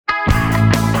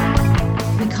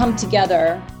come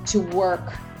together to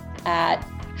work at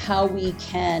how we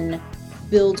can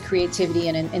build creativity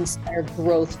and inspire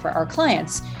growth for our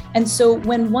clients. And so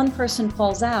when one person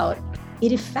falls out,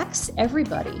 it affects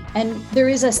everybody. And there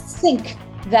is a sync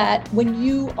that when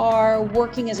you are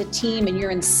working as a team and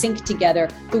you're in sync together,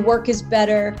 the work is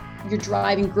better, you're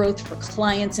driving growth for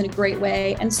clients in a great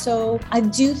way. And so I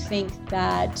do think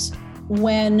that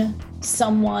when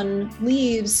someone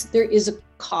leaves, there is a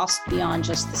cost beyond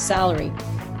just the salary.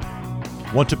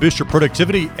 Want to boost your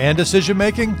productivity and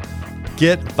decision-making?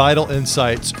 Get vital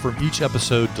insights from each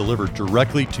episode delivered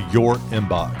directly to your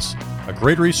inbox. A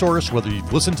great resource, whether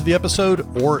you've listened to the episode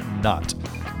or not.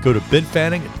 Go to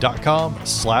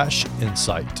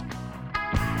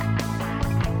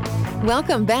benfanning.com/insight.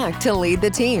 Welcome back to Lead the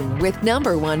Team with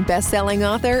 #1 best-selling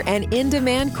author and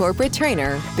in-demand corporate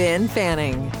trainer, Ben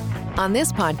Fanning. On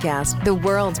this podcast, the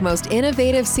world's most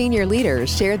innovative senior leaders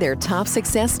share their top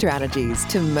success strategies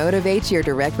to motivate your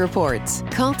direct reports,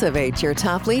 cultivate your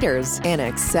top leaders, and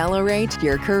accelerate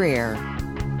your career.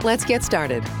 Let's get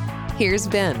started. Here's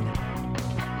Ben.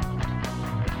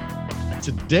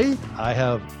 Today, I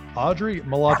have Audrey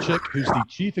Melofchik, who's the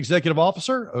Chief Executive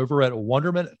Officer over at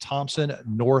Wunderman, Thompson,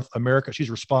 North America. She's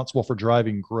responsible for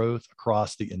driving growth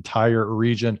across the entire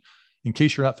region. In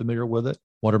case you're not familiar with it,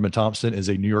 Wunderman Thompson is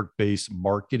a New York-based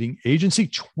marketing agency,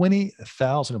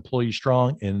 20,000 employees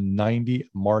strong in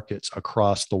 90 markets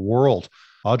across the world.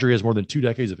 Audrey has more than 2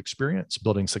 decades of experience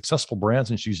building successful brands,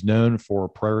 and she's known for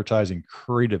prioritizing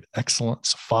creative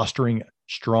excellence, fostering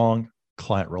strong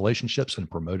client relationships, and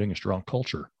promoting a strong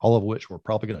culture, all of which we're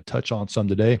probably going to touch on some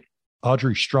today.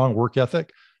 Audrey's strong work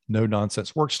ethic,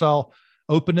 no-nonsense work style,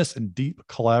 openness, and deep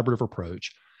collaborative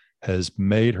approach has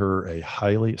made her a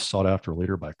highly sought-after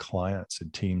leader by clients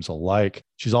and teams alike.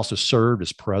 She's also served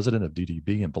as president of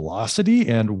DDB and Velocity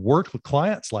and worked with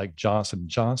clients like Johnson &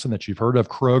 Johnson that you've heard of,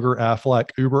 Kroger,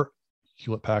 Aflac, Uber,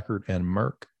 Hewlett-Packard, and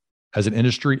Merck. As an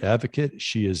industry advocate,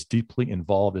 she is deeply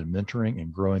involved in mentoring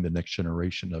and growing the next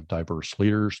generation of diverse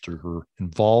leaders through her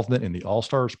involvement in the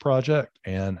All-Stars Project,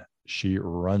 and she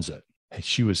runs it.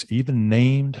 She was even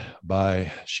named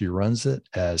by She Runs It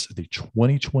as the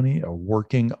 2020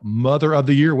 Working Mother of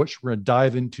the Year, which we're going to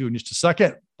dive into in just a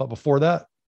second. But before that,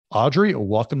 Audrey,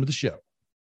 welcome to the show.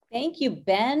 Thank you,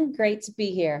 Ben. Great to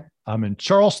be here. I'm in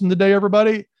Charleston today,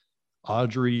 everybody.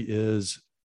 Audrey is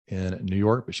in New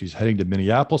York, but she's heading to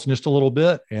Minneapolis in just a little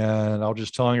bit. And I was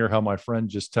just telling her how my friend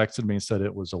just texted me and said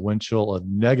it was a wind chill of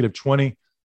 -20.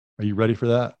 Are you ready for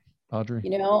that, Audrey?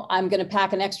 You know, I'm going to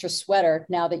pack an extra sweater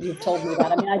now that you've told me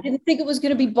that. I mean, I didn't think it was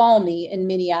going to be balmy in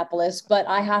Minneapolis, but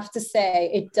I have to say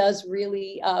it does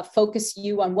really focus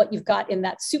you on what you've got in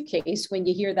that suitcase when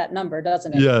you hear that number,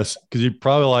 doesn't it? Yes, because you're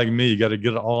probably like me. You got to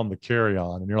get it all in the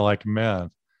carry-on. And you're like,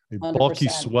 man, a 100%. Bulky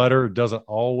sweater doesn't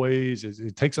always,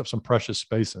 it takes up some precious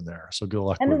space in there. So good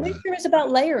luck and with the that. winter is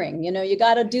about layering. You know, you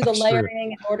got to do the That's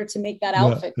layering in order to make that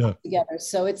outfit come together.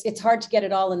 So it's hard to get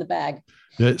it all in the bag.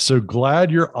 Yeah, so glad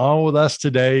you're on with us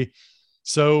today.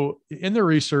 So in the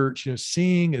research,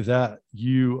 seeing that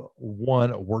you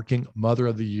won Working Mother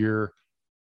of the Year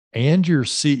and you're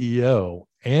CEO,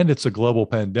 and it's a global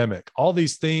pandemic, all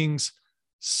these things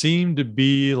seem to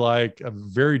be like a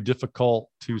very difficult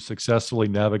to successfully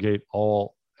navigate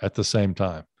all at the same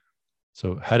time.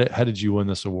 So how did you win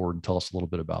this award, and tell us a little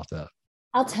bit about that?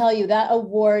 I'll tell you, that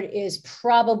award is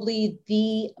probably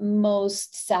the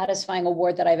most satisfying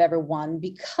award that I've ever won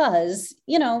because,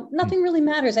 nothing really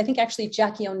matters. I think actually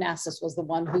Jackie Onassis was the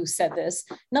one who said this.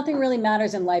 Nothing really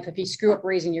matters in life if you screw up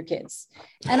raising your kids.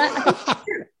 And I think it's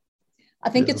true. I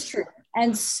think it's true.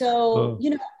 And so,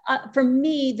 for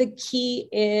me, the key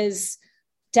is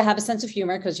to have a sense of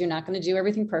humor because you're not going to do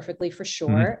everything perfectly for sure.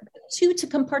 Mm-hmm. Two, to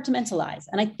compartmentalize.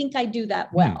 And I think I do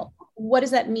that well. What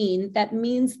does that mean? That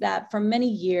means that for many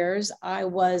years, I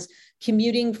was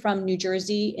commuting from New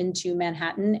Jersey into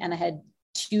Manhattan and I had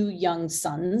 2 young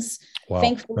sons. Wow.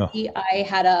 Thankfully, I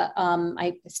had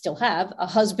I still have a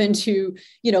husband who,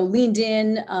 leaned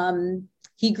in.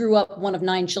 He grew up one of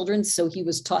 9 children, so he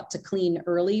was taught to clean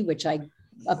early, which I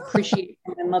appreciate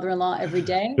from my mother-in-law every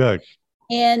day. Good.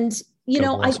 And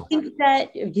I think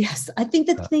that,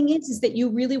 the thing is that you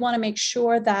really want to make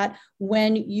sure that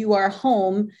when you are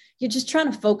home, you're just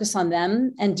trying to focus on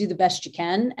them and do the best you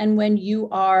can. And when you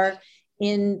are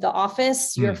in the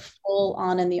office, you're full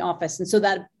on in the office. And so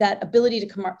that ability to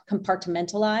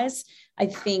compartmentalize, I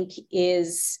think,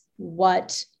 is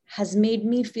what has made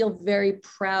me feel very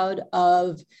proud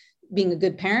of being a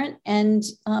good parent and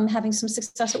having some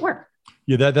success at work.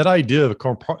 Yeah, that idea of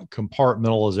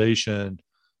compartmentalization,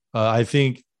 I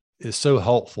think, is so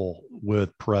helpful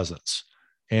with presence.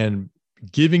 And,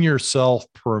 giving yourself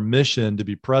permission to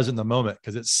be present in the moment,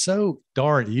 because it's so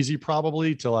darn easy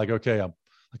probably to like, okay, I'm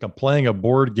playing a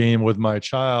board game with my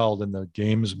child and the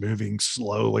game's moving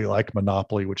slowly like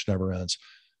Monopoly, which never ends.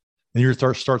 And you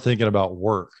start thinking about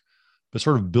work, but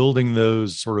sort of building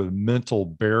those sort of mental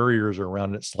barriers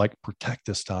around it. It's like, protect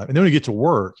this time. And then when you get to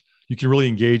work, you can really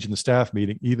engage in the staff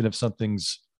meeting, even if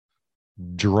something's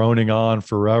droning on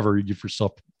forever. You give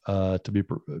yourself to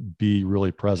be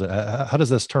really present. How does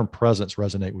this term presence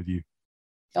resonate with you?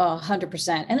 Oh,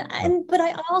 100%. But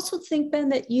I also think, Ben,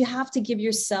 that you have to give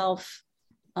yourself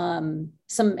some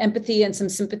empathy and some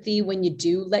sympathy when you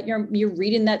do let you're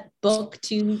reading that book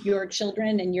to your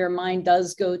children and your mind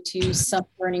does go to some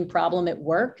burning problem at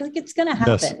work. Like, it's going to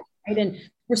happen. Yes. Right. And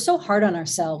we're so hard on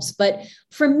ourselves. But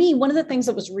for me, one of the things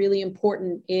that was really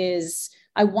important is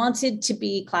I wanted to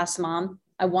be class mom.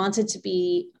 I wanted to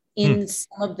be in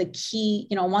some of the key,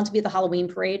 I want to be at the Halloween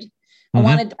parade. I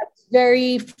was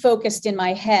very focused in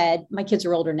my head. My kids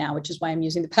are older now, which is why I'm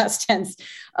using the past tense.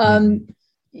 I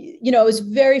was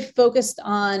very focused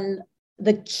on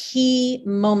the key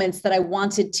moments that I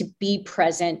wanted to be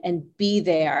present and be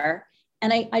there.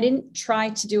 And I didn't try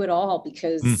to do it all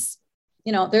because,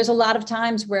 there's a lot of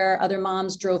times where other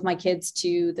moms drove my kids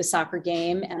to the soccer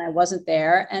game and I wasn't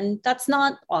there. And that's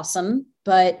not awesome,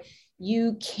 but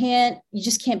you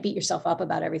just can't beat yourself up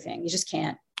about everything. You just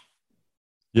can't.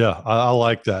 Yeah, I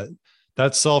like that.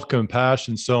 That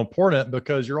self-compassion is so important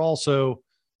because you're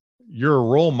a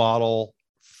role model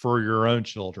for your own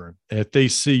children. And if they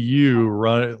see you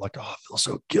run it like, oh, I feel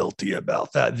so guilty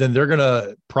about that, then they're going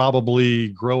to probably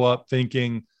grow up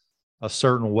thinking a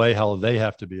certain way how they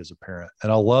have to be as a parent.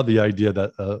 And I love the idea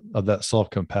that of that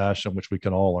self-compassion, which we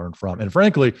can all learn from. And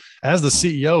frankly, as the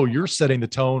CEO, you're setting the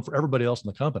tone for everybody else in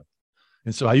the company.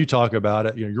 And so how you talk about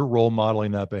it, you're role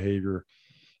modeling that behavior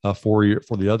for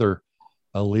the other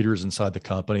leaders inside the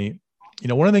company.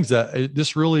 One of the things that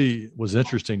this really was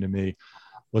interesting to me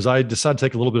was I decided to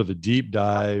take a little bit of a deep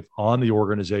dive on the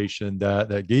organization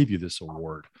that gave you this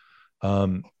award.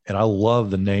 And I love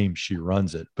the name she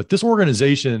runs it. But this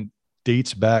organization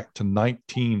dates back to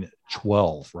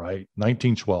 1912, right?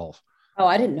 1912. Oh,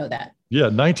 I didn't know that. Yeah,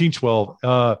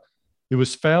 1912. It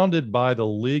was founded by the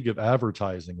League of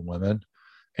Advertising Women,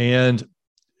 and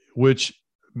which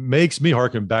makes me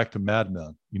harken back to Mad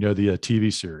Men, the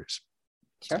TV series.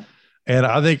 Sure. And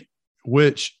I think,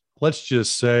 let's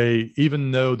just say,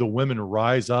 even though the women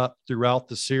rise up throughout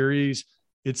the series,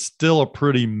 it's still a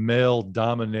pretty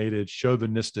male-dominated,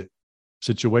 chauvinistic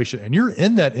situation. And you're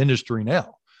in that industry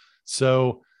now.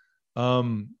 So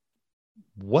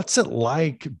what's it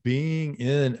like being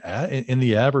in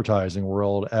the advertising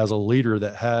world as a leader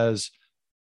that has,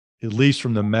 at least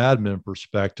from the Mad Men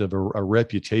perspective, a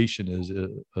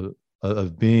reputation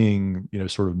of being,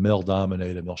 sort of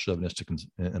male-dominated, male-chauvinistic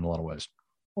in a lot of ways?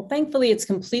 Well, thankfully, it's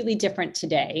completely different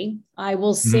today. I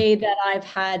will say that I've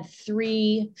had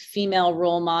 3 female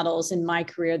role models in my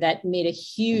career that made a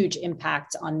huge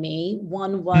impact on me.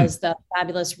 One was the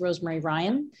fabulous Rosemary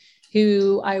Ryan,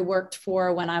 who I worked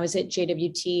for when I was at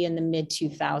JWT in the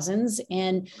mid-2000s.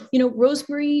 And,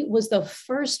 Rosemary was the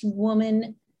first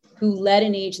woman who led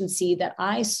an agency that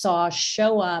I saw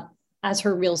show up as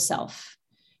her real self.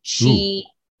 She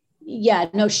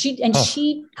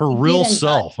her real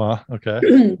self, huh?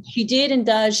 Okay. She did and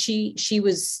does. She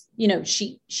was,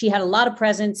 she had a lot of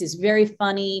presence, is very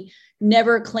funny,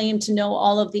 never claimed to know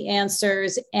all of the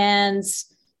answers, and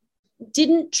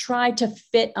didn't try to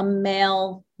fit a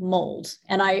male mold.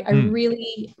 And I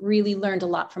really, really learned a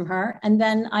lot from her. And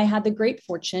then I had the great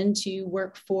fortune to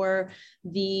work for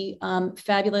the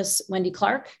fabulous Wendy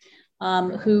Clark,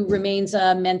 who remains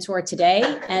a mentor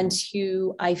today and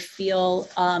who I feel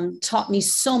taught me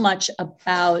so much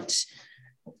about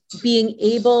being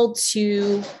able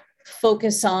to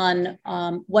focus on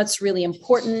what's really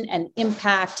important and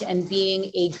impact and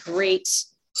being a great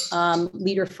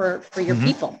leader for your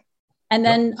people. And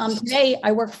then today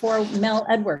I work for Mel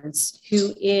Edwards,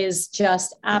 who is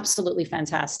just absolutely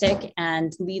fantastic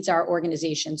and leads our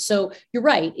organization. So you're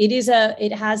right.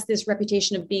 It has this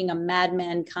reputation of being a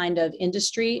madman kind of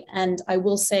industry. And I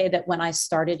will say that when I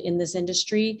started in this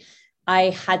industry,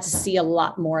 I had to see a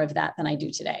lot more of that than I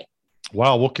do today.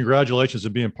 Wow. Well, congratulations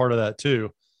on being part of that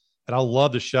too. And I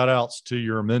love the shout outs to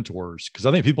your mentors, because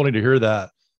I think people need to hear that.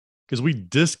 Because we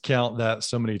discount that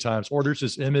so many times, or there's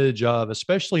this image of,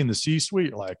 especially in the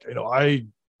C-suite, like, I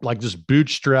like this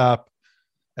bootstrap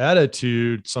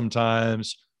attitude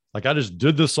sometimes, like I just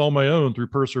did this on my own through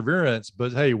perseverance,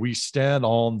 but hey, we stand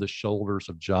on the shoulders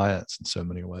of giants in so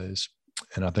many ways.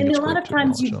 And I think it's a lot of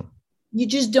times you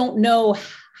just don't know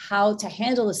how to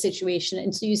handle a situation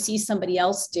until you see somebody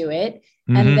else do it.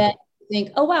 And then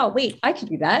think, oh, wow, wait, I can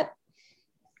do that.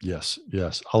 Yes.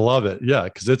 Yes. I love it. Yeah.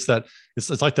 Cause it's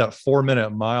like that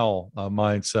 4-minute mile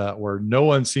mindset where no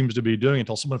one seems to be doing it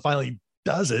until someone finally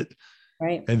does it.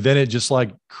 Right. And then it just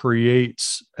like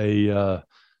creates a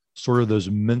sort of those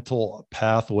mental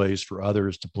pathways for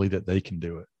others to believe that they can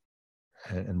do it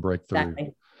and break through.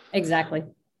 Exactly.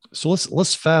 So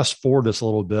let's fast forward this a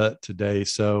little bit today.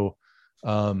 So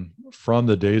from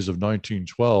the days of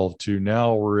 1912 to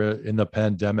now we're in the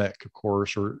pandemic, of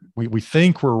course, or we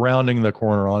think we're rounding the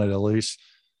corner on it at least.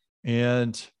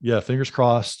 And yeah, fingers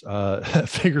crossed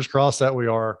that we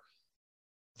are.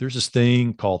 There's this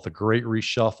thing called the Great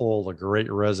Reshuffle, the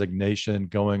Great Resignation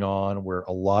going on where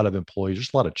a lot of employees,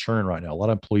 there's a lot of churn right now, a lot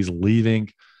of employees leaving.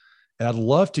 And I'd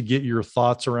love to get your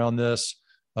thoughts around this.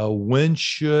 When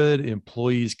should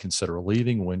employees consider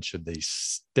leaving? When should they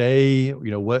stay?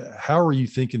 How are you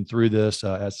thinking through this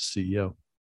as the CEO?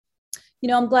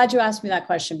 I'm glad you asked me that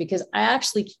question because I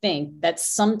actually think that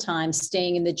sometimes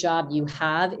staying in the job you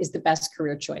have is the best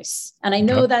career choice. And I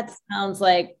know that sounds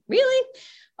like, really?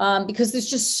 Because there's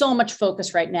just so much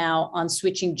focus right now on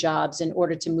switching jobs in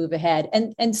order to move ahead.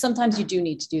 And sometimes you do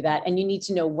need to do that and you need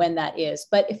to know when that is.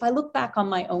 But if I look back on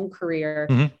my own career,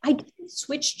 I didn't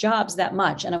switch jobs that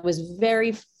much. And I was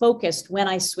very focused when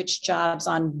I switched jobs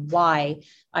on why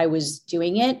I was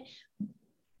doing it.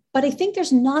 But I think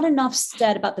there's not enough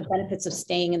said about the benefits of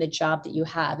staying in the job that you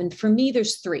have. And for me,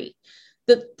 there's 3.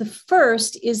 The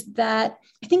first is that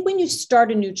I think when you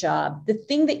start a new job, the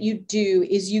thing that you do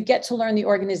is you get to learn the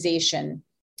organization,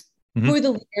 who are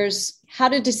the leaders, how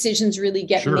do decisions really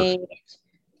get made?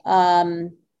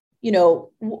 What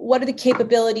are the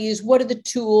capabilities? What are the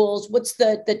tools? What's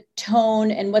the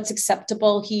tone and what's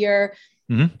acceptable here?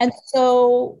 And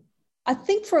so I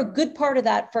think for a good part of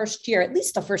that first year, at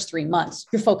least the first 3 months,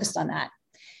 you're focused on that.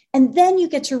 And then you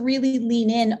get to really lean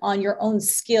in on your own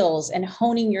skills and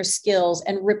honing your skills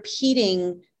and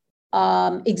repeating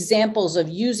examples of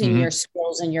using your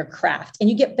skills and your craft. And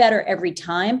you get better every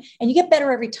time. And you get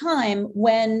better every time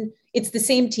when it's the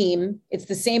same team, it's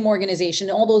the same organization,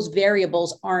 and all those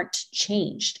variables aren't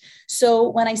changed. So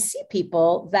when I see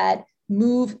people that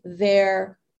move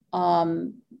their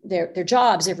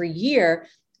jobs every year,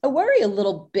 I worry a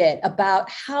little bit about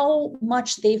how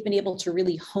much they've been able to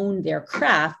really hone their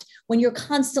craft when you're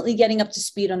constantly getting up to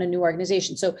speed on a new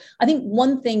organization. So I think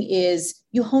one thing is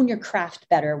you hone your craft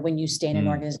better when you stay in an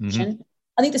organization.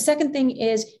 I think the second thing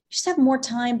is you just have more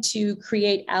time to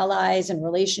create allies and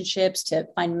relationships, to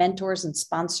find mentors and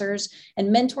sponsors.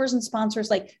 And mentors and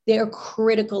sponsors, like, they're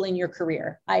critical in your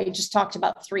career. I just talked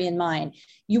about 3 in mine.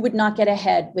 You would not get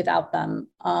ahead without them.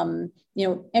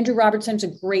 Andrew Robertson's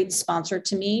a great sponsor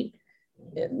to me,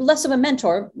 less of a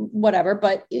mentor, whatever,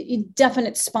 but a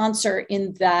definite sponsor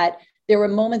in that there were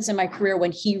moments in my career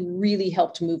when he really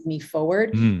helped move me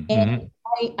forward. And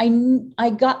I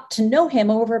got to know him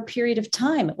over a period of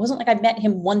time. It wasn't like I met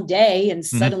him one day and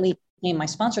suddenly became my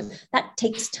sponsor. That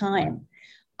takes time.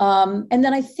 And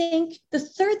then I think the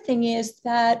third thing is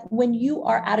that when you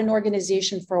are at an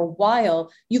organization for a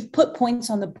while, you've put points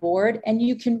on the board and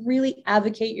you can really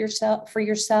advocate for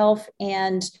yourself,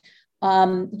 and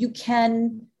you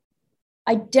can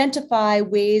identify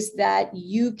ways that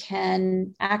you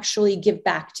can actually give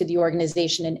back to the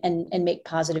organization and make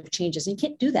positive changes. And you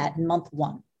can't do that in month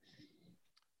 1.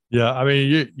 Yeah. I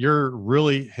mean, you're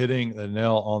really hitting the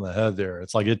nail on the head there.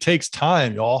 It's like, it takes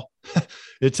time, y'all.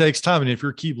 It takes time. And if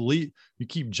you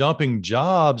keep jumping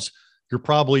jobs, you're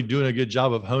probably doing a good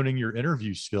job of honing your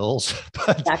interview skills.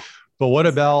 But what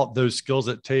about those skills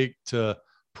that take to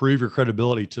prove your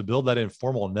credibility, to build that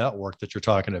informal network that you're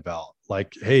talking about?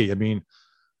 Like, hey, I mean,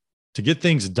 to get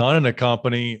things done in a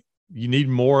company, you need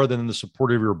more than the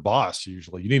support of your boss.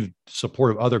 Usually you need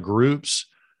support of other groups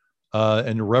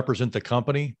and to represent the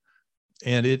company.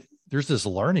 And there's this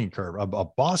learning curve. A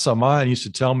boss of mine used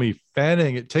to tell me,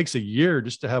 Fanning, it takes a year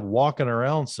just to have walking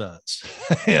around sense.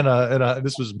 and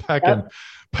this was back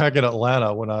in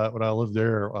Atlanta when I lived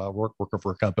there, working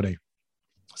for a company.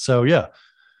 So yeah,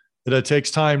 it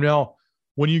takes time. Now,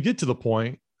 when you get to the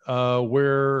point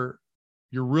where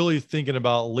you're really thinking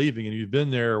about leaving and you've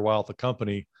been there a while at the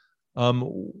company,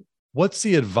 what's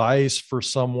the advice for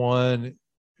someone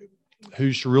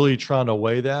who's really trying to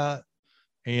weigh that?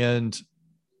 And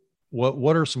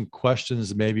what are some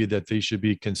questions maybe that they should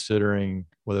be considering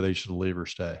whether they should leave or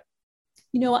stay?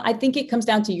 I think it comes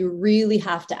down to, you really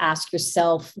have to ask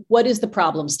yourself, what is the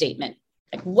problem statement?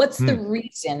 Like, what's the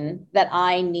reason that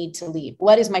I need to leave?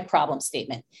 What is my problem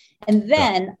statement? And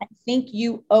then I think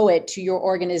you owe it to your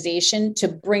organization to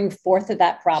bring forth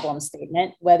that problem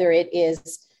statement, whether it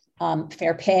is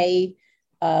fair pay,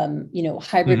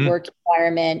 hybrid work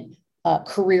environment,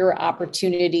 career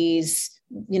opportunities,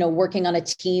 working on a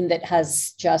team that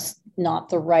has just not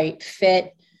the right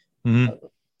fit,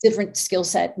 different skill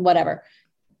set, whatever.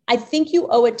 I think you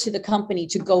owe it to the company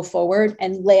to go forward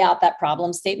and lay out that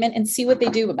problem statement and see what they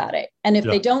do about it. And if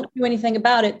they don't do anything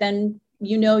about it, then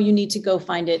you need to go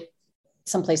find it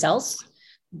someplace else.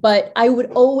 But I would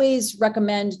always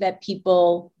recommend that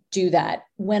people do that.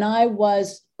 When I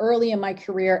was early in my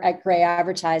career at Gray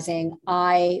Advertising,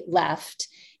 I left.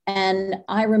 And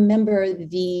I remember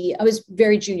I was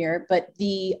very junior, but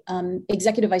the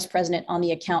executive vice president on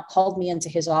the account called me into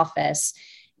his office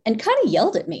and kind of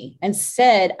yelled at me and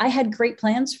said, I had great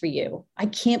plans for you. I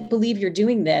can't believe you're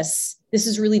doing this. This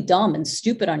is really dumb and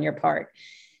stupid on your part.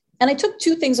 And I took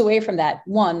two things away from that.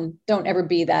 One, don't ever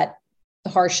be that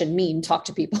harsh and mean, talk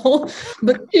to people.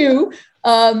 But two,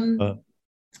 I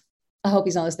hope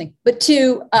he's not listening. But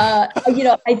two,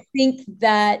 I think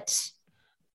that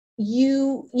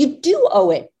you do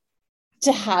owe it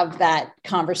to have that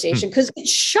conversation, because it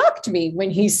shocked me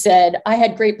when he said, I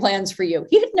had great plans for you.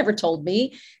 He had never told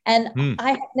me. And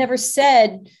I had never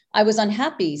said I was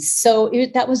unhappy. So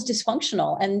that was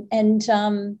dysfunctional. And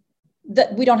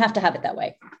that we don't have to have it that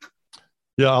way.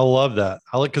 Yeah, I love that.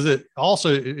 Because it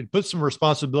puts some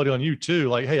responsibility on you too.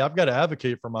 Like, hey, I've got to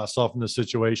advocate for myself in this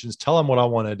situations, tell them what I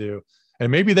want to do.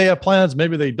 And maybe they have plans,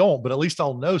 maybe they don't, but at least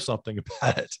I'll know something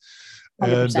about it.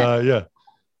 100%.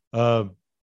 And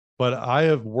but I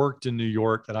have worked in New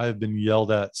York and I have been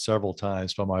yelled at several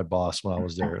times by my boss when I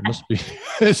was there. It must be,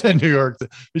 it's in New York.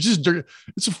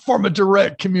 It's a form of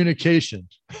direct communication,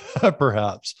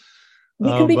 perhaps. You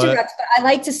can be direct, but I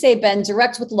like to say, Ben,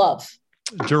 direct with love.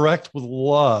 Direct with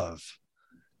love.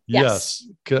 Yes.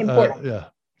 Yeah.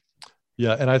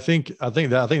 And I think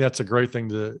that's a great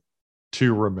thing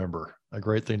to remember, a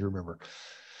great thing to remember.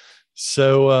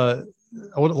 So I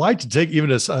would like to take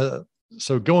even as,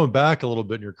 so going back a little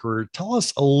bit in your career, tell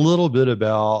us a little bit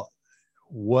about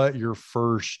what your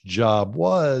first job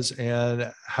was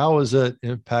and how has it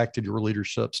impacted your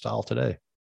leadership style today?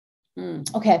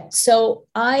 Okay. So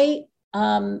I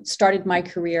started my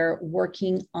career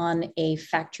working on a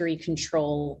factory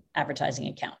control advertising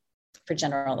account for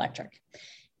General Electric.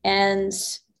 And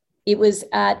it was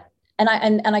and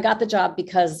I got the job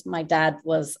because my dad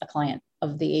was a client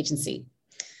of the agency.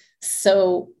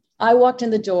 So I walked in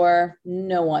the door,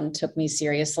 no one took me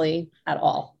seriously at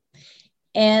all.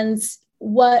 And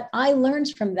what I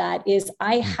learned from that is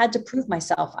I had to prove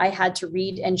myself. I had to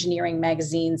read engineering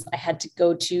magazines. I had to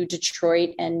go to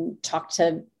Detroit and talk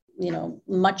to,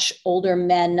 much older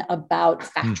men about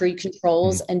factory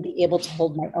controls and be able to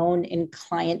hold my own in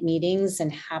client meetings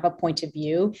and have a point of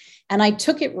view. And I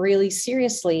took it really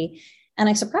seriously and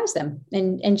I surprised them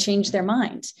and changed their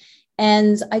mind.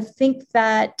 And I think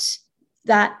that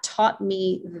taught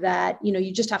me that,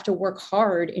 you just have to work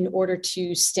hard in order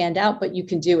to stand out, but you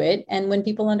can do it. And when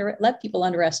let people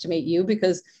underestimate you,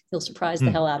 because you'll surprise the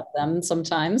hell out of them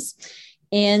sometimes.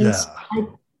 And I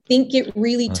think it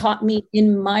really taught me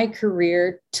in my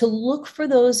career to look for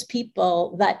those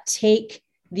people that take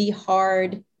the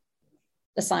hard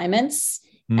assignments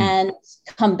and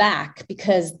come back,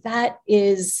 because that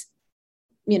is,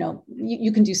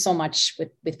 you can do so much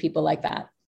with people like that.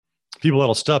 People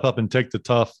that'll step up and take the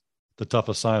tough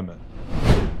assignment.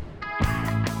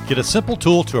 Get a simple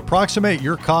tool to approximate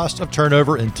your cost of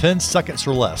turnover in 10 seconds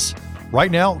or less.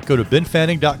 Right now, go to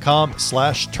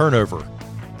benfanning.com/turnover.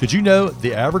 Did you know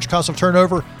the average cost of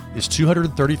turnover is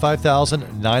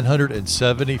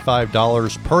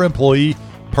 $235,975 per employee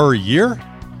per year?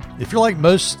 If you're like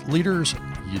most leaders,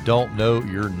 you don't know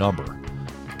your number.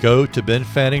 Go to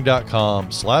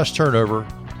benfanning.com/turnover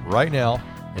right now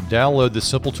and download this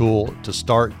simple tool to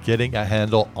start getting a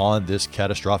handle on this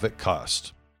catastrophic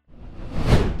cost.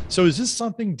 So is this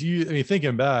something,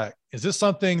 thinking back, is this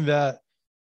something that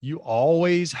you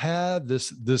always had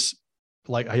this,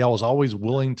 like I was always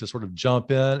willing to sort of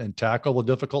jump in and tackle a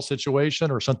difficult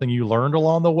situation, or something you learned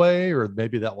along the way, or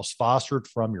maybe that was fostered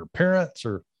from your parents,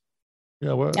 or,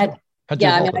 I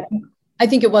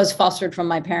think it was fostered from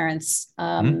my parents.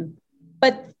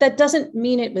 But that doesn't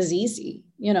mean it was easy.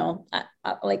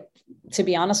 To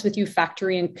be honest with you,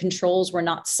 factory and controls were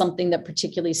not something that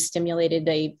particularly stimulated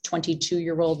a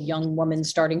 22-year-old young woman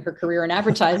starting her career in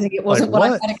advertising. It wasn't what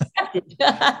I had expected.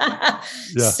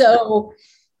 So,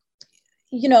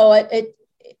 it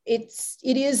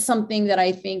is something that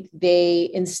I think they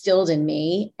instilled in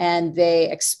me and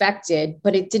they expected,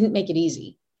 but it didn't make it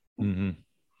easy.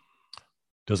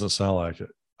 Doesn't sound like it.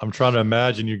 I'm trying to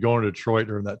imagine you going to Detroit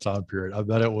during that time period. I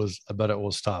bet it was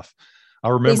tough. I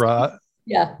remember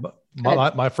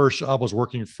My first job was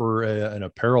working for an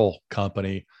apparel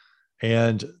company,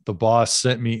 and the boss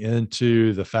sent me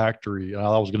into the factory.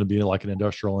 I was going to be like an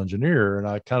industrial engineer, and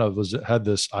I kind of had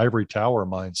this ivory tower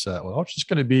mindset. Well, I was just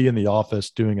going to be in the office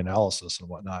doing analysis and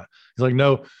whatnot. He's like,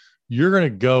 no, you're going to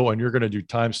go and you're going to do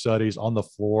time studies on the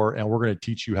floor, and we're going to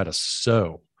teach you how to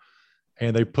sew.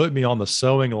 And they put me on the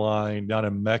sewing line down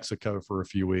in Mexico for a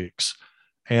few weeks.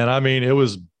 And I mean, it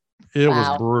was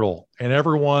brutal. And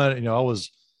everyone,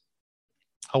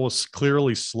 I was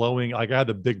clearly slowing. Like I had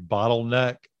the big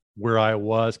bottleneck where I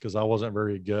was because I wasn't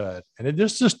very good. And it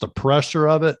just the pressure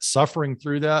of it, suffering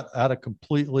through that, I had a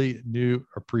completely new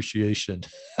appreciation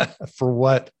for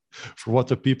what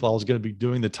the people I was going to be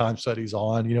doing the time studies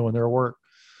on, in their work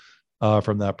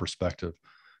from that perspective.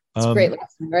 It's a great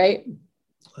lesson, right?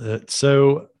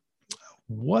 So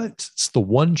what's the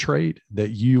one trait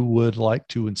that you would like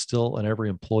to instill in every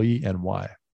employee, and why?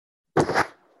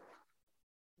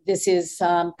 This is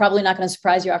probably not going to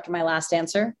surprise you after my last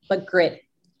answer, but grit.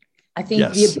 I think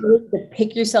Yes. the ability to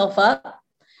pick yourself up,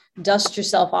 dust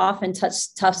yourself off in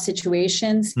tough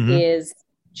situations is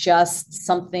just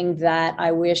something that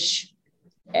I wish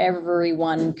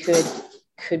everyone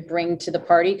could bring to the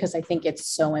party, because I think it's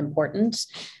so important.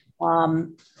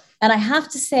 And I have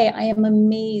to say, I am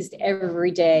amazed every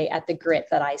day at the grit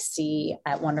that I see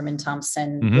at Wunderman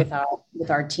Thompson with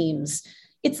our teams.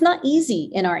 It's not easy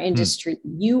in our industry.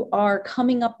 You are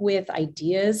coming up with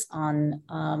ideas on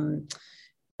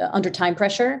under time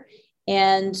pressure,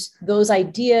 and those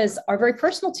ideas are very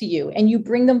personal to you, and you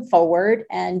bring them forward,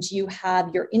 and you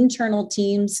have your internal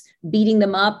teams beating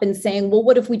them up and saying, well,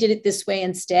 what if we did it this way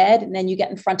instead? And then you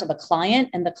get in front of a client,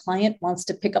 and the client wants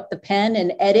to pick up the pen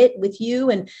and edit with you.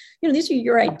 And, these are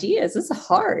your ideas. It's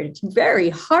hard. It's very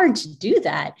hard to do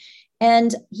that.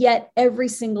 And yet every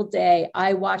single day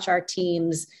I watch our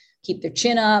teams keep their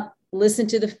chin up, listen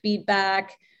to the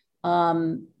feedback,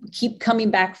 keep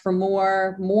coming back for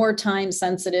more time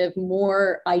sensitive,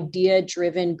 more idea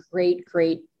driven,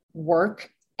 great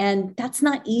work. And that's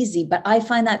not easy, but I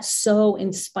find that so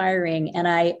inspiring. And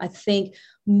I think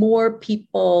more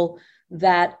people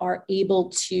that are able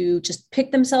to just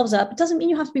pick themselves up. It doesn't mean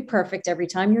you have to be perfect every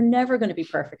time. You're never going to be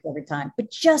perfect every time, but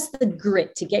just the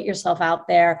grit to get yourself out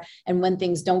there. And when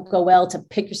things don't go well, to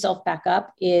pick yourself back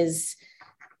up is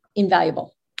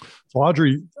invaluable. So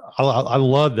Audrey, I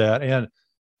love that. And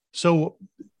so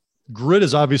grit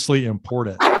is obviously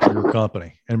important for your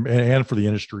company and for the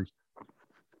industry.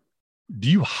 Do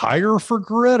you hire for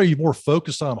grit? Are you more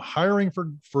focused on hiring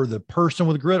for the person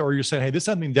with grit? Or are you saying, hey, this is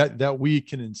something that we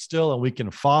can instill and we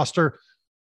can foster?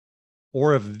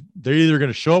 Or if they're either going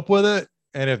to show up with it,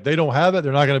 and if they don't have it,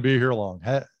 they're not going to be here long.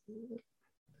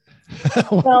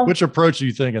 Well, which approach are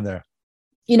you thinking there?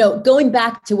 Going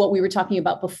back to what we were talking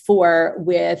about before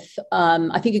with,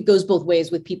 I think it goes both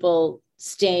ways with people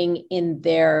staying in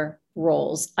their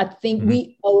roles. I think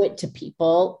we owe it to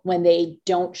people when they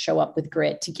don't show up with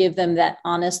grit to give them that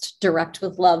honest, direct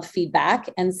with love feedback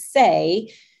and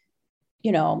say,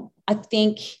 I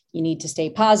think you need to stay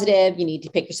positive. You need to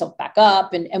pick yourself back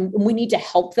up, and we need to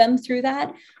help them through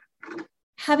that.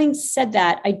 Having said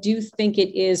that, I do think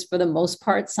it is, for the most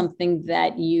part, something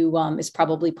that you is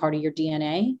probably part of your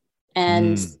DNA.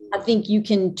 And I think you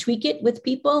can tweak it with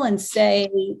people and say,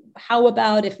 how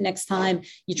about if next time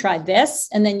you try this,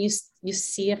 and then you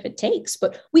see if it takes.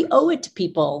 But we owe it to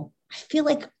people. I feel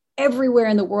like everywhere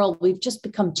in the world, we've just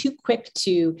become too quick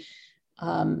to,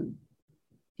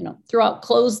 throw out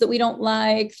clothes that we don't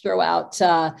like, throw out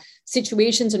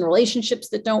situations and relationships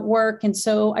that don't work. And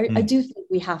so I do think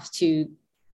we have to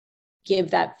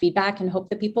give that feedback and hope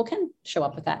that people can show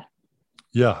up with that.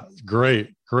 Yeah.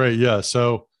 Great. Yeah.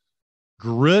 So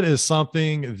grit is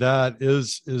something that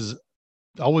is,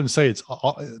 I wouldn't say it's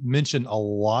mentioned a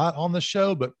lot on the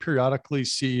show, but periodically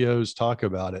CEOs talk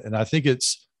about it. And I think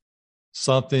it's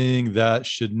something that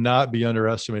should not be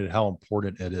underestimated how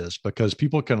important it is, because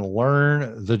people can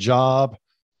learn the job.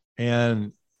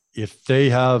 And if they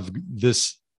have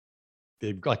this,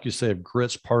 like you say, if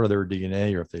grit's part of their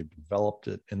DNA, or if they've developed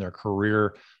it in their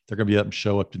career, they're going to be able to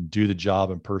show up and do the job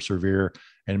and persevere.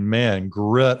 And man,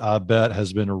 grit, I bet,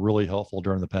 has been really helpful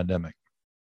during the pandemic.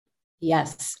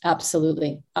 Yes,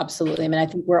 absolutely. Absolutely. I mean, I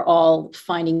think we're all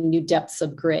finding new depths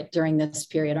of grit during this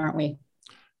period, aren't we?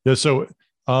 Yeah. So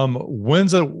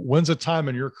when's a time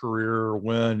in your career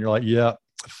when you're like, yeah,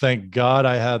 thank God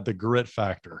I had the grit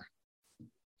factor?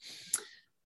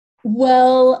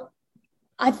 Well,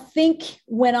 I think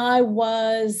when I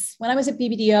was at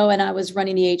BBDO and I was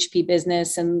running the HP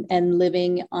business and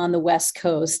living on the West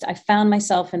Coast, I found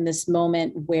myself in this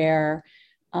moment where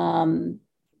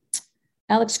I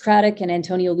Alex Craddock and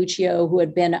Antonio Lucio, who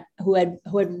had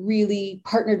really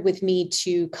partnered with me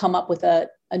to come up with a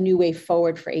new way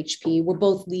forward for HP, were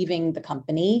both leaving the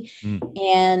company.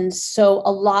 And so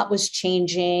a lot was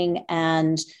changing,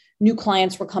 and new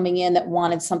clients were coming in that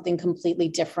wanted something completely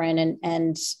different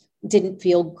and didn't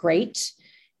feel great.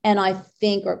 And I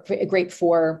think, or great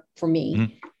for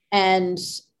me. And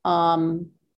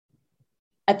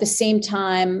at the same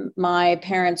time, my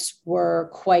parents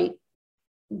were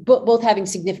both having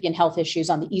significant health issues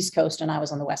on the East Coast, and I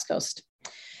was on the West Coast.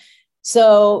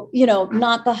 So,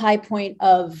 not the high point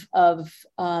of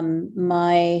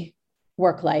my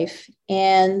work life.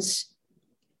 And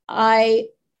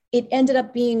it ended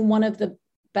up being one of the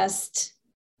best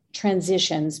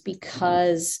transitions,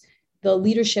 because the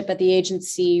leadership at the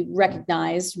agency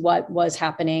recognized what was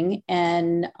happening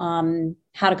and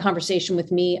had a conversation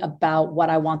with me about what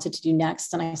I wanted to do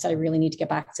next. And I said, I really need to get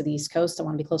back to the East Coast. I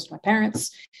want to be close to my parents.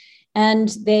 And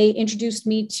they introduced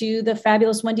me to the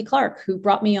fabulous Wendy Clark, who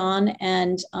brought me on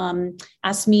and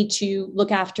asked me to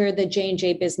look after the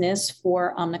J&J business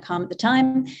for Omnicom at the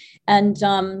time. And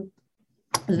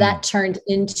that turned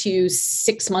into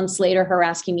 6 months later, her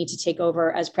asking me to take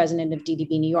over as president of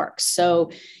DDB New York.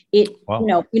 So it,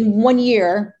 in 1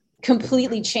 year,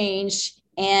 completely changed.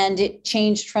 And it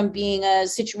changed from being a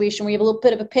situation where you have a little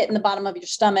bit of a pit in the bottom of your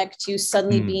stomach to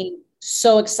suddenly being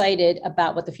so excited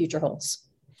about what the future holds.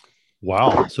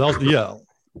 Wow. So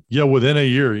within a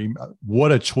year,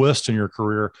 what a twist in your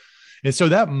career. And so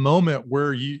that moment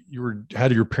where you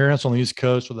had your parents on the East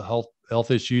Coast with the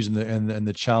health issues and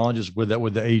the challenges with the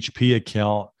HP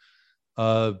account,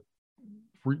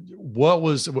 what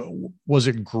was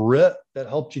it grit that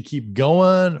helped you keep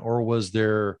going, or was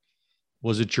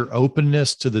it your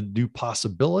openness to the new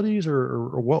possibilities,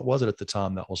 or what was it at the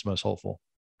time that was most helpful?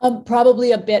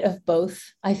 Probably a bit of both.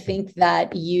 I think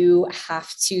that you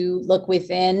have to look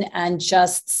within and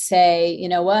just say, you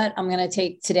know what, I'm going to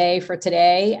take today for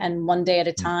today and one day at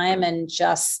a time, and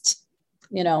just,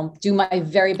 do my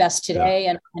very best today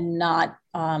and not,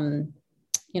 kind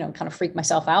of freak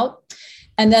myself out.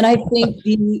 And then I think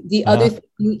the other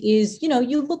thing is,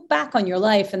 you look back on your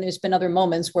life, and there's been other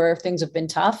moments where things have been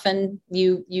tough, and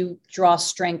you draw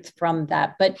strength from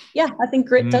that. But yeah, I think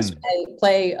grit does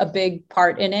play a big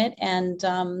part in it. And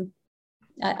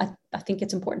I think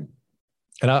it's important.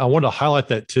 And I want to highlight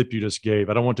that tip you just gave.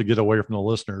 I don't want to get away from the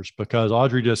listeners, because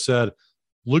Audrey just said,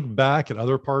 look back at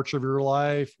other parts of your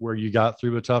life where you got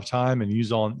through a tough time and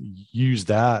use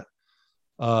that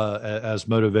as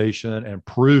motivation and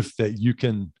proof that you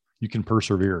can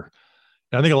persevere.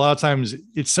 And I think a lot of times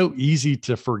it's so easy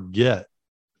to forget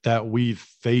that we've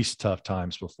faced tough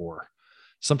times before.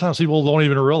 Sometimes people don't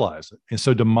even realize it. And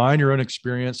so to mine your own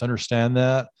experience, understand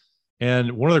that.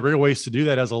 And one of the great ways to do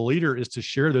that as a leader is to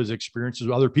share those experiences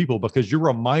with other people, because you're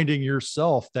reminding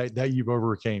yourself that you've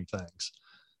overcame things,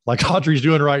 like Audrey's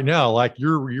doing right now. Like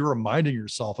you're reminding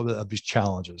yourself of these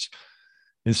challenges.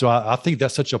 And so I think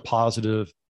that's such a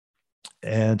positive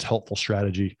and helpful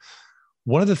strategy.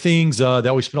 One of the things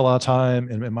that we spend a lot of time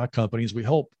in my company is we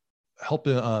help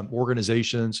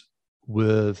organizations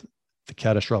with the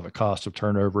catastrophic cost of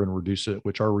turnover and reduce it,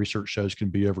 which our research shows can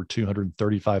be over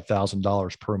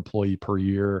 $235,000 per employee per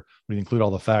year when you include all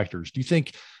the factors. Do you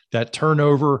think that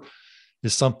turnover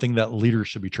is something that leaders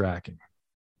should be tracking?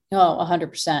 Oh,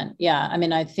 100%. Yeah. I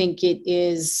mean, I think it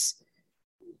is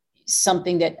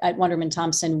something that at Wunderman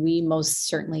Thompson, we most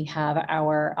certainly have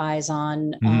our eyes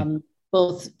on,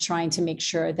 both trying to make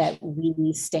sure that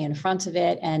we stay in front of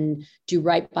it and do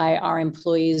right by our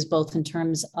employees, both in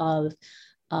terms of,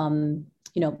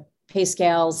 pay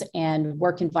scales and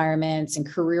work environments and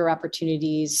career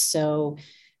opportunities. So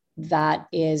that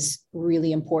is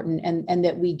really important, and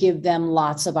that we give them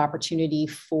lots of opportunity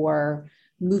for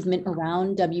movement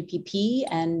around WPP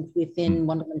and within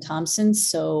Wunderman Thompson.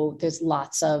 So there's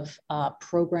lots of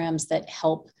programs that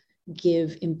help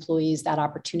give employees that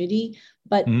opportunity,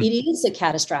 but it is a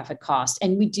catastrophic cost.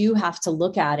 And we do have to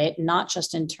look at it, not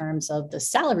just in terms of the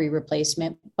salary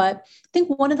replacement, but I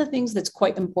think one of the things that's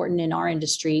quite important in our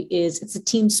industry is it's a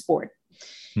team sport.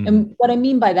 And what I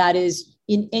mean by that is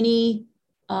in any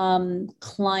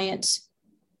client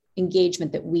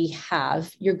engagement that we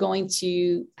have, you're going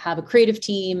to have a creative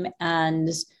team and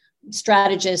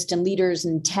strategists and leaders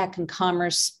and tech and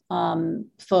commerce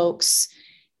folks.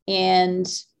 And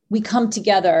we come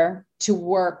together to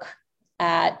work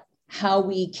at how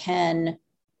we can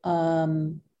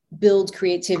build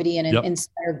creativity and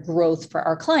inspire growth for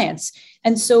our clients.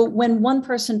 And so when one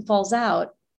person falls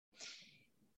out,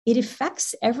 it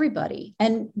affects everybody.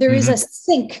 And there is a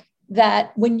sync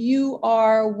that when you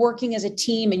are working as a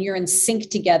team and you're in sync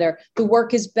together, the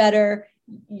work is better,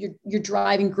 you're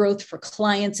driving growth for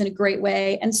clients in a great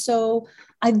way. And so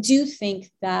I do think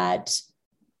that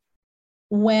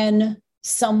when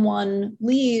someone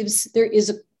leaves, there is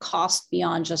a cost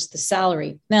beyond just the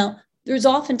salary. Now, there's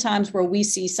often times where we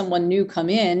see someone new come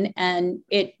in and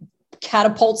it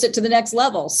catapults it to the next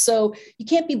level. So you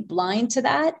can't be blind to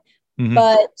that,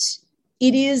 but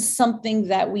it is something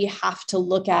that we have to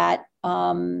look at,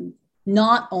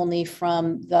 not only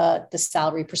from the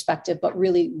salary perspective, but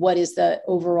really what is the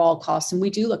overall cost. And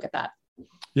we do look at that.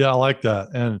 Yeah, I like that.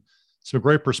 And it's a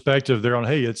great perspective there on,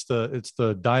 hey, it's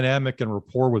the dynamic and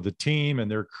rapport with the team and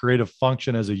their creative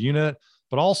function as a unit,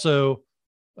 but also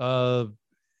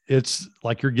it's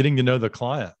like you're getting to know the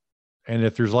client. And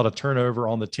if there's a lot of turnover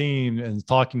on the team and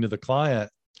talking to the client,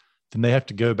 then they have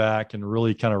to go back and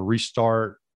really kind of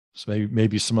restart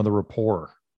maybe some of the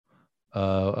rapport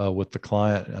with the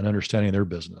client and understanding their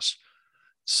business.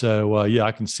 So yeah,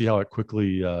 I can see how it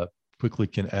quickly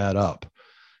can add up.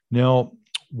 Now,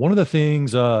 one of the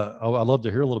things I'd love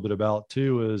to hear a little bit about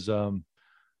too is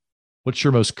what's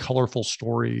your most colorful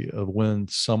story of when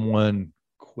someone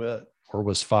quit or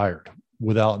was fired,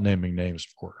 without naming names,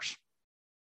 of course?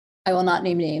 I will not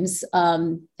name names,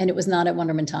 and it was not at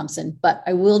Wunderman Thompson, but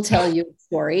I will tell you a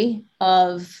story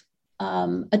of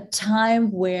a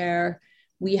time where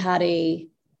we had an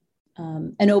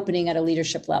opening at a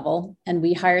leadership level, and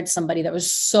we hired somebody that was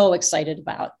so excited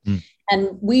about.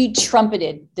 And we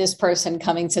trumpeted this person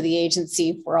coming to the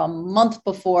agency for a month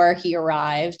before he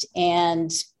arrived and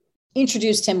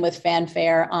introduced him with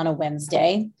fanfare on a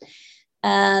Wednesday.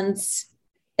 And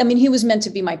I mean, he was meant to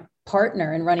be my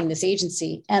partner in running this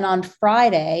agency. And on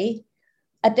Friday,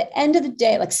 at the end of the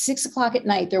day, like 6:00 at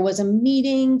night, there was a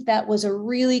meeting that was a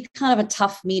really kind of a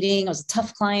tough meeting. It was a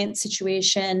tough client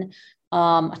situation.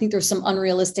 I think there were some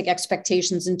unrealistic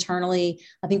expectations internally.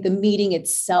 I think the meeting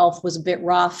itself was a bit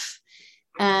rough.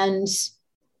 And,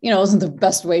 it wasn't the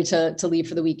best way to leave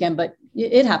for the weekend, but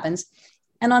it happens.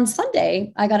 And on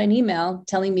Sunday, I got an email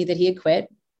telling me that he had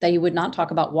quit, that he would not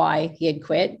talk about why he had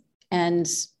quit, and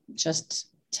just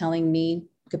telling me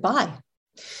goodbye.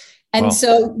 And wow.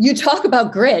 So you talk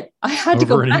about grit. I had to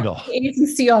go back to the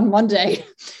agency on Monday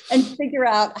and figure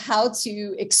out how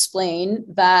to explain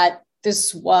that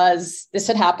this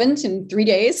had happened in 3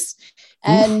 days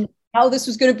and how this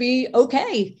was going to be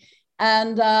okay.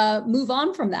 And move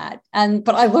on from that.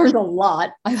 But I learned a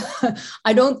lot.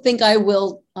 I don't think I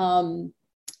will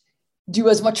do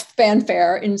as much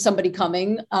fanfare in somebody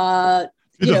coming.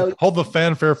 Hold the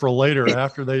fanfare for later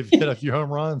after they've hit a few home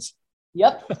runs.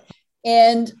 Yep.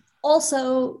 And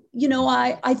also,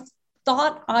 I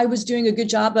thought I was doing a good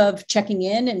job of checking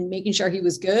in and making sure he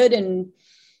was good. And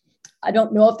I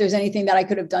don't know if there's anything that I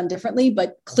could have done differently,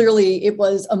 but clearly it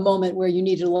was a moment where you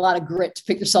needed a lot of grit to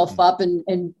pick yourself up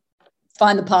and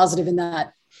find the positive in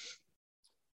that.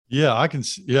 Yeah, I can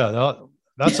see. Yeah,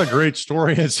 that's a great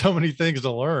story and so many things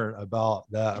to learn about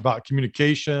that, about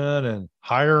communication and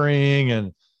hiring.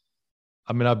 And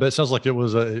I mean, I bet it sounds like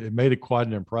it made quite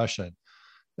an impression.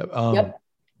 Yep.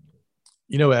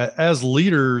 As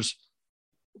leaders,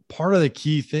 part of the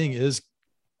key thing is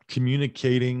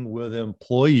communicating with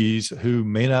employees who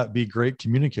may not be great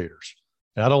communicators.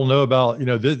 And I don't know about,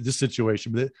 this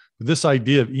situation, but this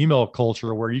idea of email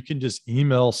culture where you can just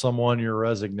email someone your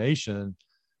resignation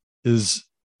is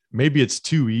maybe it's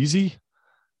too easy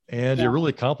and it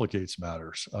really complicates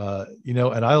matters. And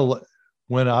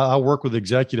when I work with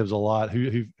executives a lot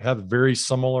who have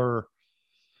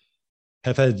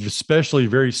had especially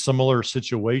very similar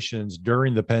situations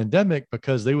during the pandemic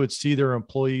because they would see their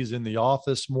employees in the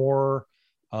office more.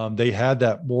 They had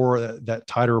that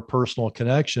tighter personal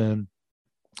connection.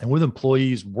 And with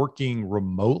employees working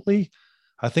remotely,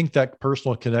 I think that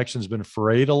personal connection has been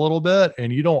frayed a little bit.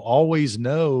 And you don't always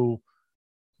know,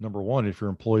 number one, if your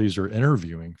employees are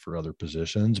interviewing for other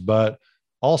positions, but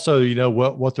also,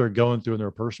 what they're going through in their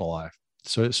personal life.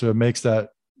 So it makes that,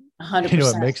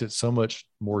 100%. It makes it so much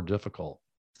more difficult.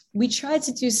 We tried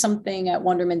to do something at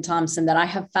Wunderman Thompson that I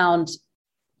have found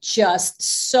just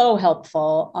so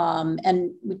helpful.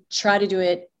 And we try to do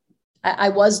it. I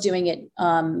was doing it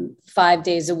 5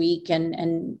 days a week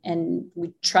and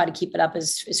we try to keep it up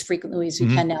as frequently as we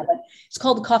can now, but it's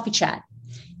called the coffee chat.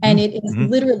 And it is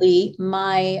literally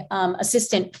my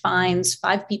assistant finds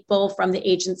 5 people from the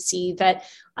agency that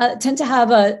tend to have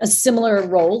a similar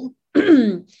role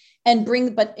and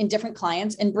but in different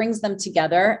clients and brings them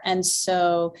together. And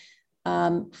so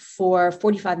for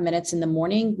 45 minutes in the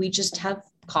morning, we just have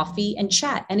coffee and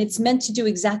chat. And it's meant to do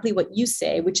exactly what you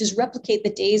say, which is replicate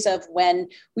the days of when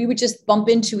we would just bump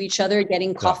into each other,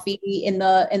 getting coffee in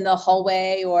the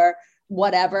hallway or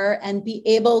whatever, and be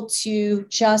able to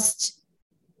just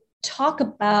talk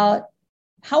about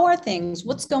how are things,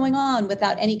 what's going on,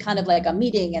 without any kind of like a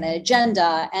meeting and an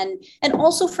agenda. And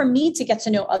also for me to get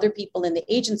to know other people in the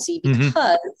agency,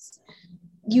 because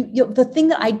the thing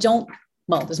that I don't,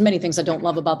 well, there's many things I don't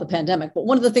love about the pandemic, but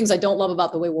one of the things I don't love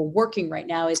about the way we're working right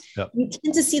now is we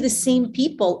tend to see the same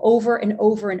people over and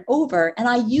over and over. And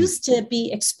I used to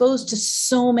be exposed to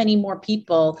so many more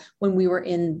people when we were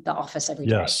in the office every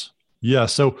day. Yes. Yeah.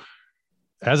 So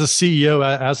as a CEO,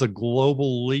 as a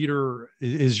global leader,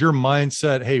 is your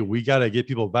mindset, hey, we got to get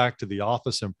people back to the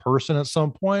office in person at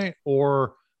some point?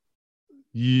 Or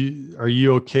are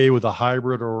you okay with a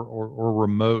hybrid or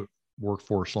remote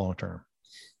workforce long-term?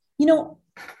 You know,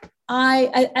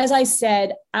 as I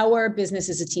said, our business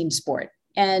is a team sport,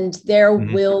 and there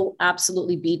will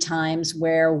absolutely be times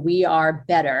where we are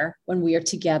better when we are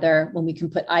together, when we can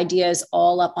put ideas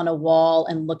all up on a wall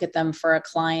and look at them for a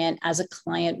client as a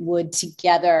client would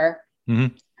together,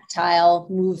 tile,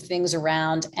 move things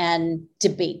around and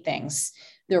debate things,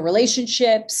 their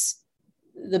relationships,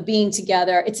 the being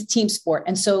together. It's a team sport.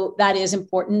 And so that is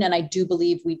important. And I do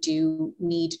believe we do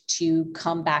need to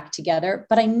come back together,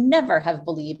 but I never have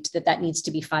believed that that needs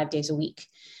to be 5 days a week.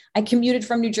 I commuted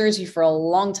from New Jersey for a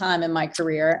long time in my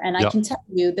career, and I can tell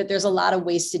you that there's a lot of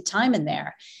wasted time in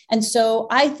there. And so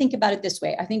I think about it this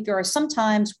way. I think there are some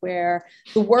times where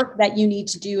the work that you need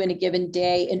to do in a given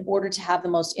day in order to have the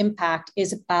most impact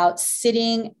is about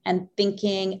sitting and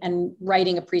thinking and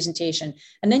writing a presentation.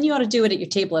 And then you ought to do it at your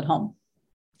table at home.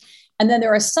 And then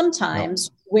there are some times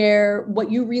where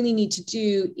what you really need to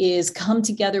do is come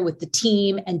together with the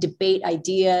team and debate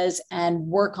ideas and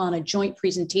work on a joint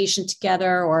presentation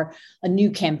together, or a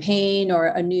new campaign, or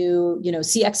a new,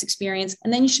 CX experience.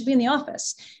 And then you should be in the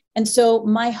office. And so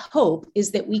my hope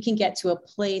is that we can get to a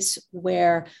place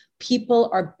where people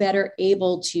are better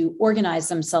able to organize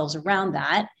themselves around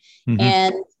that,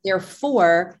 and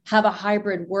therefore have a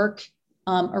hybrid work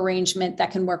arrangement that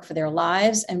can work for their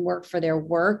lives and work for their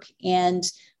work, and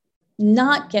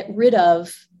not get rid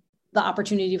of the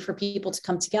opportunity for people to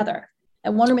come together.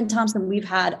 At Wunderman Thompson, we've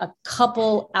had a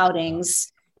couple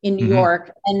outings in New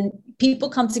York, and people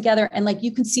come together and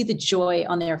you can see the joy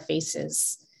on their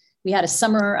faces. We had a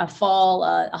summer, a fall,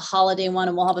 a holiday one,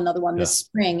 and we'll have another one this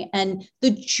spring. And the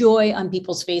joy on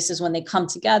people's faces when they come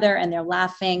together and they're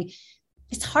laughing,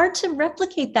 it's hard to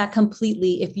replicate that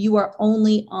completely if you are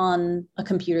only on a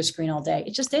computer screen all day.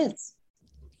 It just is.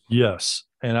 Yes.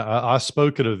 And I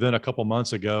spoke at an event a couple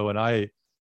months ago, and I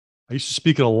used to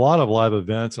speak at a lot of live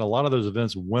events, and a lot of those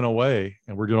events went away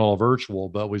and we're doing all virtual,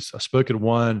 but I spoke at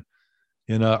one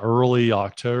in early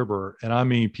October, and I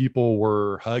mean, people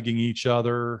were hugging each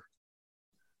other.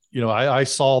 I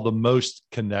saw the most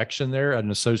connection there at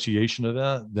an association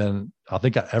event than I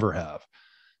think I ever have.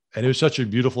 And it was such a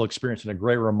beautiful experience and a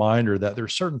great reminder that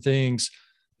there's certain things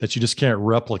that you just can't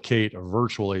replicate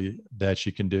virtually that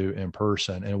you can do in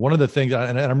person. And one of the things,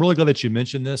 and I'm really glad that you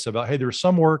mentioned this about, hey, there's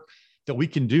some work that we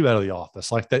can do out of the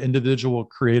office, like that individual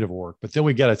creative work, but then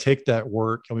we got to take that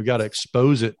work and we've got to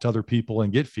expose it to other people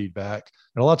and get feedback.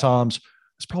 And a lot of times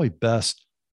it's probably best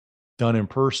done in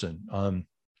person.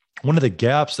 One of the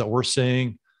gaps that we're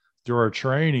seeing through our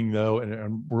training, though,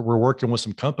 and we're working with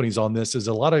some companies on this, is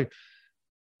a lot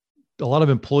of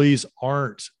employees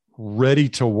aren't ready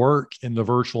to work in the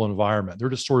virtual environment. They're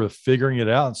just sort of figuring it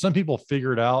out. And some people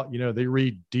figure it out. They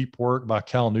read Deep Work by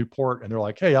Cal Newport and they're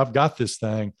like, hey, I've got this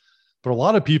thing. But a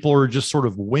lot of people are just sort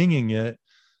of winging it.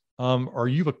 Are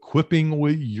you equipping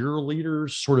with your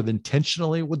leaders sort of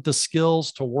intentionally with the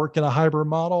skills to work in a hybrid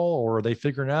model, or are they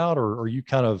figuring out, or are you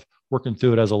kind of working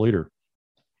through it as a leader?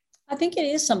 I think it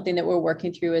is something that we're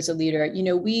working through as a leader.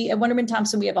 We at Wunderman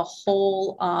Thompson, we have a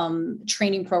whole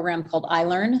training program called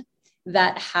iLearn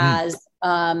that has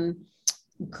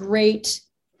great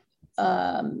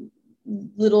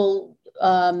little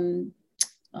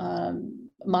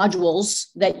modules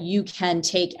that you can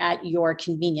take at your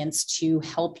convenience to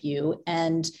help you.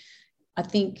 And I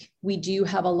think we do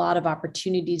have a lot of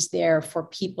opportunities there for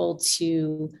people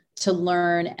to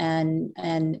learn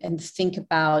and think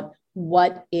about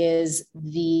what is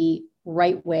the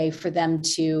right way for them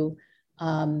to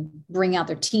bring out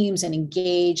their teams and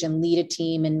engage and lead a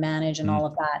team and manage and all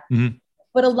of that.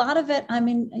 But a lot of it,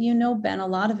 Ben, a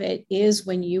lot of it is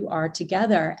when you are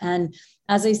together. And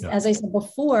as I said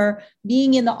before,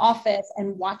 being in the office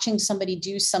and watching somebody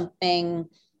do something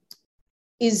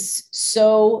is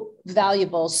so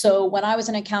valuable. So when I was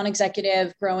an account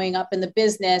executive growing up in the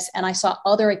business, and I saw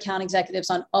other account executives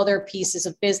on other pieces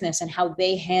of business and how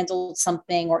they handled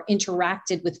something or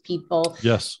interacted with people.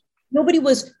 Yes. Nobody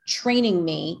was training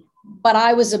me but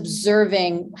I was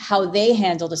observing how they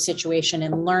handled a situation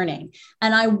and learning.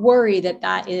 And I worry that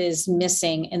that is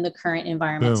missing in the current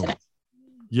environment Boom. today.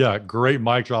 Yeah, great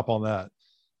mic drop on that.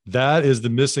 That is the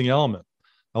missing element.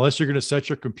 Unless you're going to set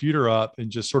your computer up and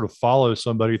just sort of follow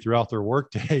somebody throughout their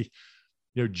workday,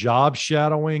 job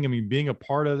shadowing, I mean, being a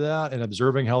part of that and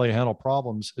observing how they handle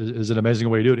problems is an amazing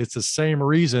way to do it. It's the same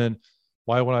reason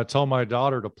why when I tell my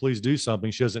daughter to please do something,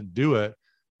 she doesn't do it,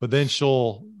 but then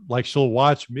she'll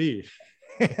watch me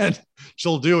and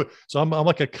she'll do it. So I'm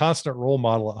like a constant role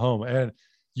model at home. And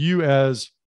you, as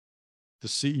the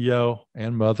CEO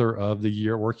and mother of the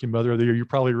year, working mother of the year, you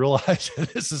probably realize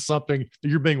that this is something that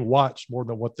you're being watched more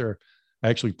than what they're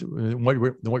actually doing, what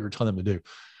you're telling them to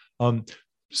do.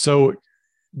 So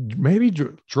maybe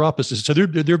drop us. So there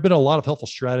have been a lot of helpful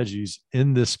strategies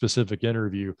in this specific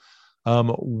interview.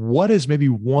 What is maybe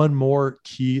one more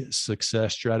key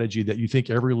success strategy that you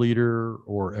think every leader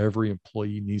or every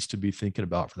employee needs to be thinking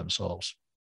about for themselves?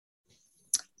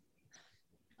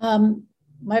 I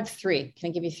have three. Can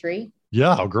I give you three?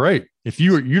 Yeah, great. If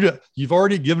you've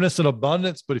already given us an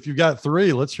abundance, but if you've got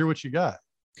three, let's hear what you got.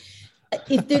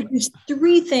 If there's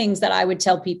three things that I would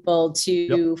tell people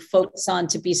to focus on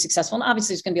to be successful, and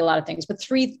obviously there's going to be a lot of things, but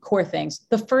three core things.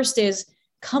 The first is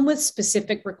come with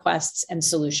specific requests and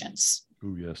solutions.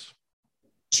 Oh, yes.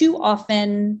 Too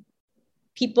often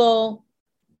people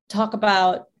talk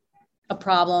about a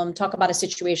problem, talk about a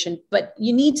situation, but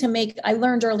you need to I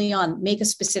learned early on, make a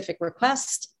specific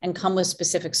request and come with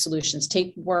specific solutions.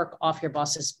 Take work off your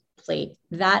boss's plate.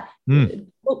 That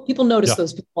people notice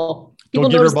those people. Don't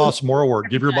give your boss more work.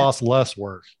 Give your boss less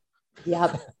work.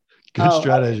 Yep. Good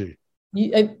strategy.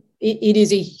 It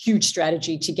is a huge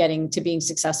strategy to being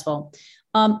successful.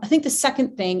 I think the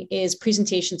second thing is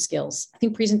presentation skills. I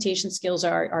think presentation skills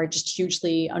are just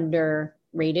hugely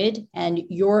underrated, and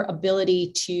your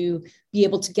ability to be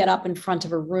able to get up in front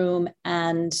of a room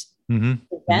and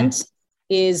present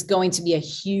is going to be a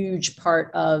huge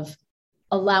part of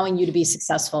allowing you to be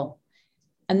successful.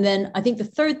 And then I think the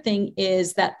third thing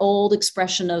is that old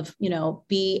expression of,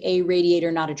 be a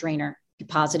radiator, not a drainer. Be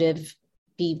positive,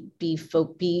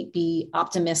 be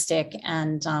optimistic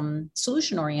and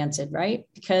solution oriented, right?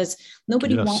 Because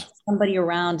nobody wants somebody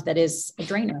around that is a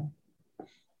drainer.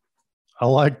 I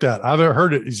like that. I haven't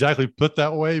heard it exactly put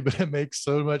that way, but it makes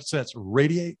so much sense.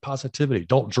 Radiate positivity.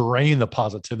 Don't drain the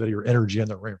positivity or energy in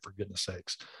the room, for goodness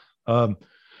sakes.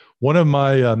 One of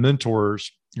my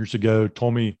mentors years ago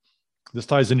told me, this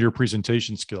ties into your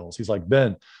presentation skills. He's like,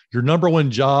 Ben, your number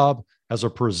one job as a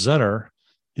presenter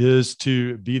is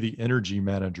to be the energy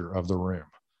manager of the room.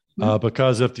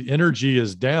 Because if the energy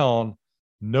is down,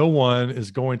 no one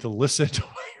is going to listen to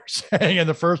what you're saying in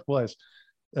the first place.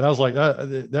 And I was like,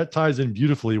 that ties in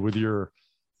beautifully with your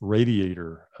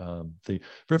radiator thing.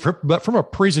 But from a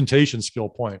presentation skill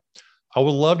point, I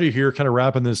would love to hear, kind of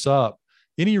wrapping this up,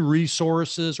 any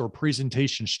resources or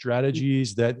presentation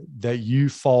strategies that you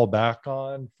fall back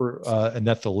on for and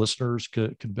that the listeners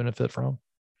could benefit from?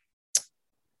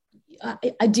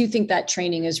 I do think that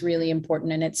training is really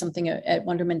important, and it's something at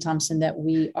Wunderman Thompson that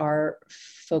we are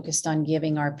focused on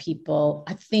giving our people.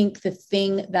 I think the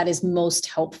thing that is most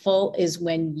helpful is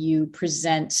when you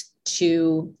present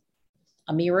to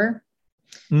a mirror,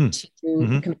 to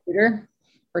a computer,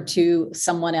 or to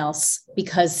someone else,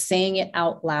 because saying it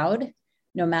out loud,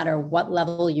 no matter what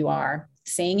level you are,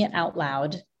 saying it out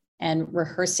loud and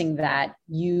rehearsing that,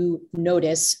 you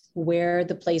notice where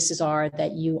the places are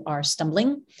that you are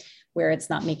stumbling, where it's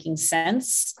not making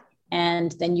sense.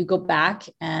 And then you go back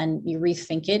and you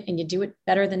rethink it and you do it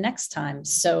better the next time.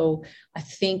 So I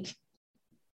think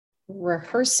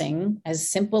rehearsing, as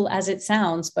simple as it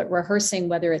sounds, but rehearsing,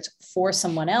 whether it's for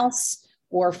someone else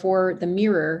or for the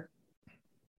mirror,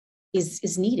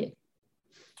 is needed.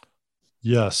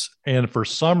 Yes. And for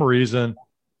some reason,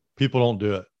 people don't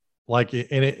do it.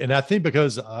 And I think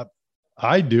because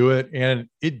I do it, and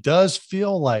it does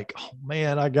feel like, oh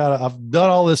man, I've done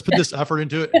all this, put this effort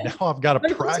into it, and now I've got to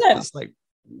 100%. practice. Like,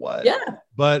 what? Yeah.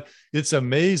 But it's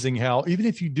amazing how even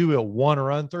if you do it one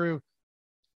run through,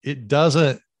 it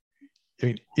doesn't,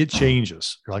 it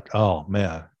changes. You're like, oh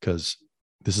man, because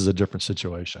this is a different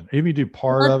situation. Even you do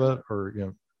part of it, or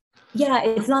yeah,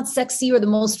 it's not sexy or the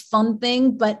most fun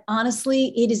thing, but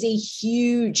honestly, it is a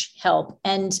huge help.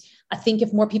 And I think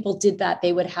if more people did that,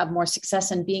 they would have more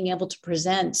success in being able to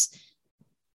present.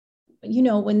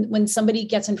 When somebody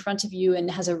gets in front of you and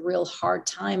has a real hard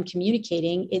time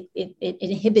communicating, it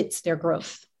inhibits their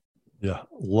growth. Yeah,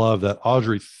 love that.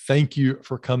 Audrey, thank you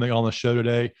for coming on the show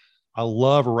today. I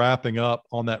love wrapping up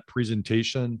on that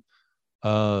presentation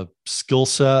skill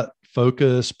set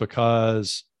focus,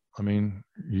 because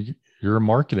you're a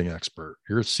marketing expert.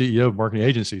 You're a CEO of marketing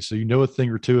agency, so you know a thing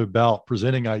or two about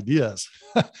presenting ideas.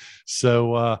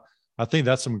 So I think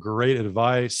that's some great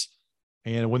advice.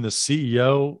 And when the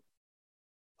CEO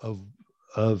of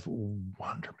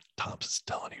Wunderman, Thompson's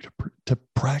telling you to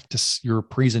practice your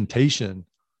presentation,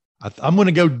 I'm going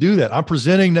to go do that. I'm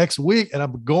presenting next week, and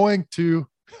I'm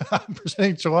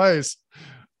presenting twice.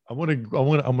 I'm going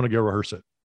to go rehearse it.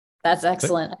 That's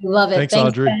excellent. I love it. Thanks,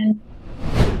 Audrey. Ben.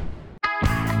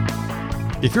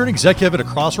 If you're an executive at a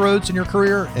crossroads in your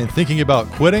career and thinking about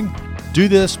quitting, do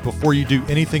this before you do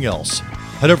anything else.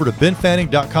 Head over to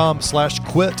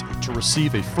benfanning.com/quit to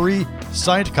receive a free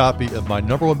signed copy of my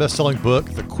 #1 best-selling book,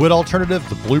 The Quit Alternative,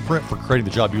 The Blueprint for Creating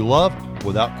the Job You Love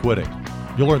Without Quitting.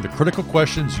 You'll learn the critical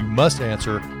questions you must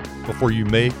answer before you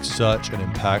make such an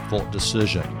impactful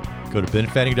decision. Go to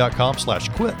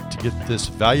benfanning.com/quit to get this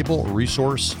valuable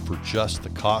resource for just the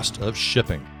cost of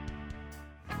shipping.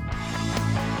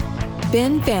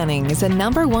 Ben Fanning is a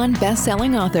 #1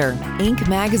 best-selling author, Inc.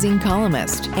 magazine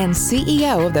columnist, and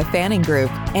CEO of the Fanning Group,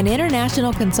 an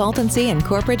international consultancy and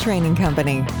corporate training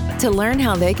company. To learn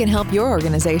how they can help your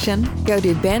organization, go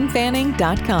to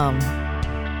benfanning.com.